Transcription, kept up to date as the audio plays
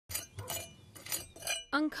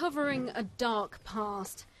Uncovering a dark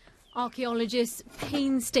past, archaeologists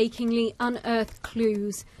painstakingly unearth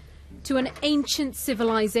clues to an ancient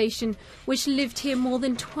civilization which lived here more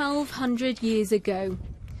than 1,200 years ago.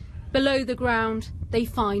 Below the ground, they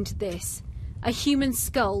find this, a human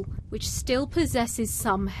skull which still possesses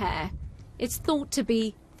some hair. It's thought to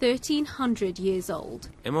be 1,300 years old.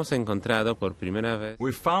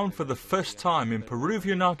 We found for the first time in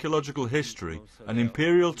Peruvian archaeological history an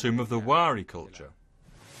imperial tomb of the Wari culture.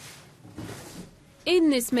 In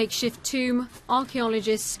this makeshift tomb,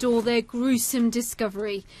 archaeologists store their gruesome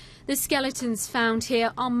discovery. The skeletons found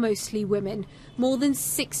here are mostly women. More than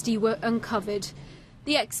 60 were uncovered.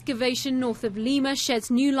 The excavation north of Lima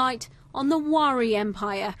sheds new light on the Wari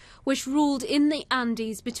Empire, which ruled in the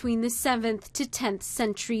Andes between the 7th to 10th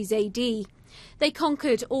centuries AD. They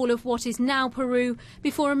conquered all of what is now Peru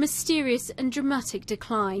before a mysterious and dramatic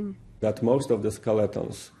decline. That most of the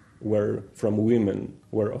skeletons were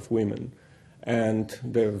of women, and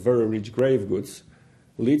the very rich grave goods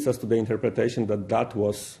leads us to the interpretation that that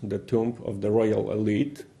was the tomb of the royal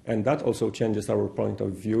elite, and that also changes our point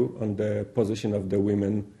of view on the position of the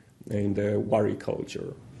women in the Wari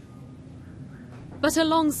culture. But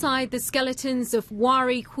alongside the skeletons of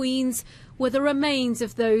Wari queens were the remains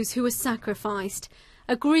of those who were sacrificed,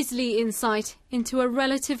 a grisly insight into a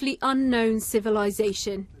relatively unknown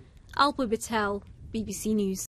civilization. Alpa Patel, BBC News.